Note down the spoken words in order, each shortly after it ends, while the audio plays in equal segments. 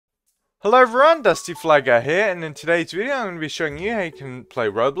Hello everyone, Dusty Flagger here, and in today's video I'm going to be showing you how you can play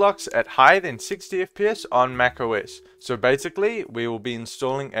Roblox at higher than 60 FPS on macOS. So basically, we will be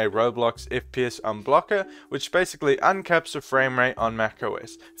installing a Roblox FPS unblocker, which basically uncaps the frame rate on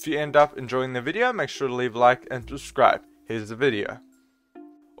macOS. If you end up enjoying the video, make sure to leave a like and subscribe. Here's the video.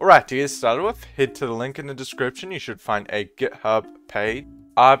 Alright, to get started with, head to the link in the description. You should find a GitHub page,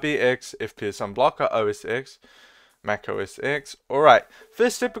 RBX FPS unblocker OS X. macOS X. Alright,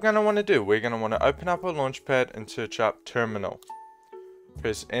 first step we're going to want to do, we're going to want to open up our launchpad and search up terminal.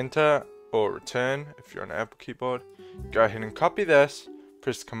 Press enter or return if you're on an Apple keyboard. Go ahead and copy this,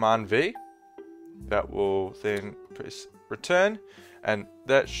 press Command V. That will then press return, and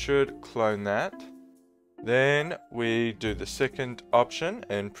that should clone that. Then we do the second option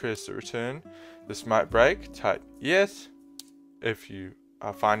and press the return. This might break, type yes if you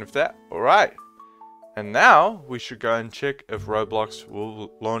are fine with that. Alright. And now, we should go and check if Roblox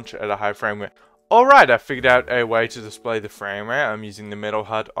will launch at a high frame rate. Alright, I figured out a way to display the frame rate. I'm using the metal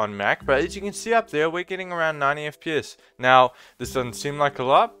HUD on Mac, but as you can see up there, we're getting around 90 FPS. Now, this doesn't seem like a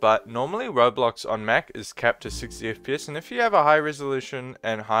lot, but normally Roblox on Mac is capped to 60 FPS, and if you have a high resolution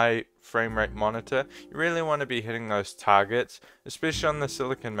and high frame rate monitor, you really want to be hitting those targets, especially on the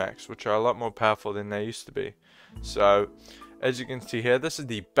Silicon Macs, which are a lot more powerful than they used to be. So, as you can see here, this is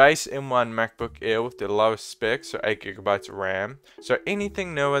the base M1 MacBook Air with the lowest specs, so 8GB of RAM. So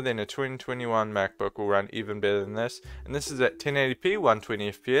anything newer than a 2021 MacBook will run even better than this. And this is at 1080p,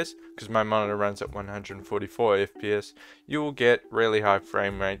 120 FPS, because my monitor runs at 144 FPS. You will get really high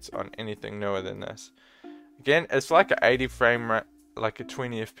frame rates on anything newer than this. Again, it's like an 80 frame rate, like a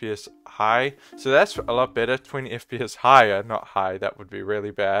 20 FPS high, so that's a lot better. 20 FPS higher, not high, that would be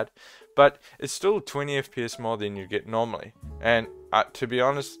really bad, but it's still 20 FPS more than you get normally. And to be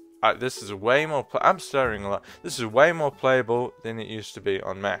honest, this is way more I'm stuttering a lot. This is way more playable than it used to be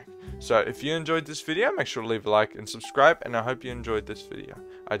on Mac. So if you enjoyed this video, make sure to leave a like and subscribe, and I hope you enjoyed this video.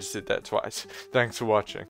 I just did that twice. Thanks for watching.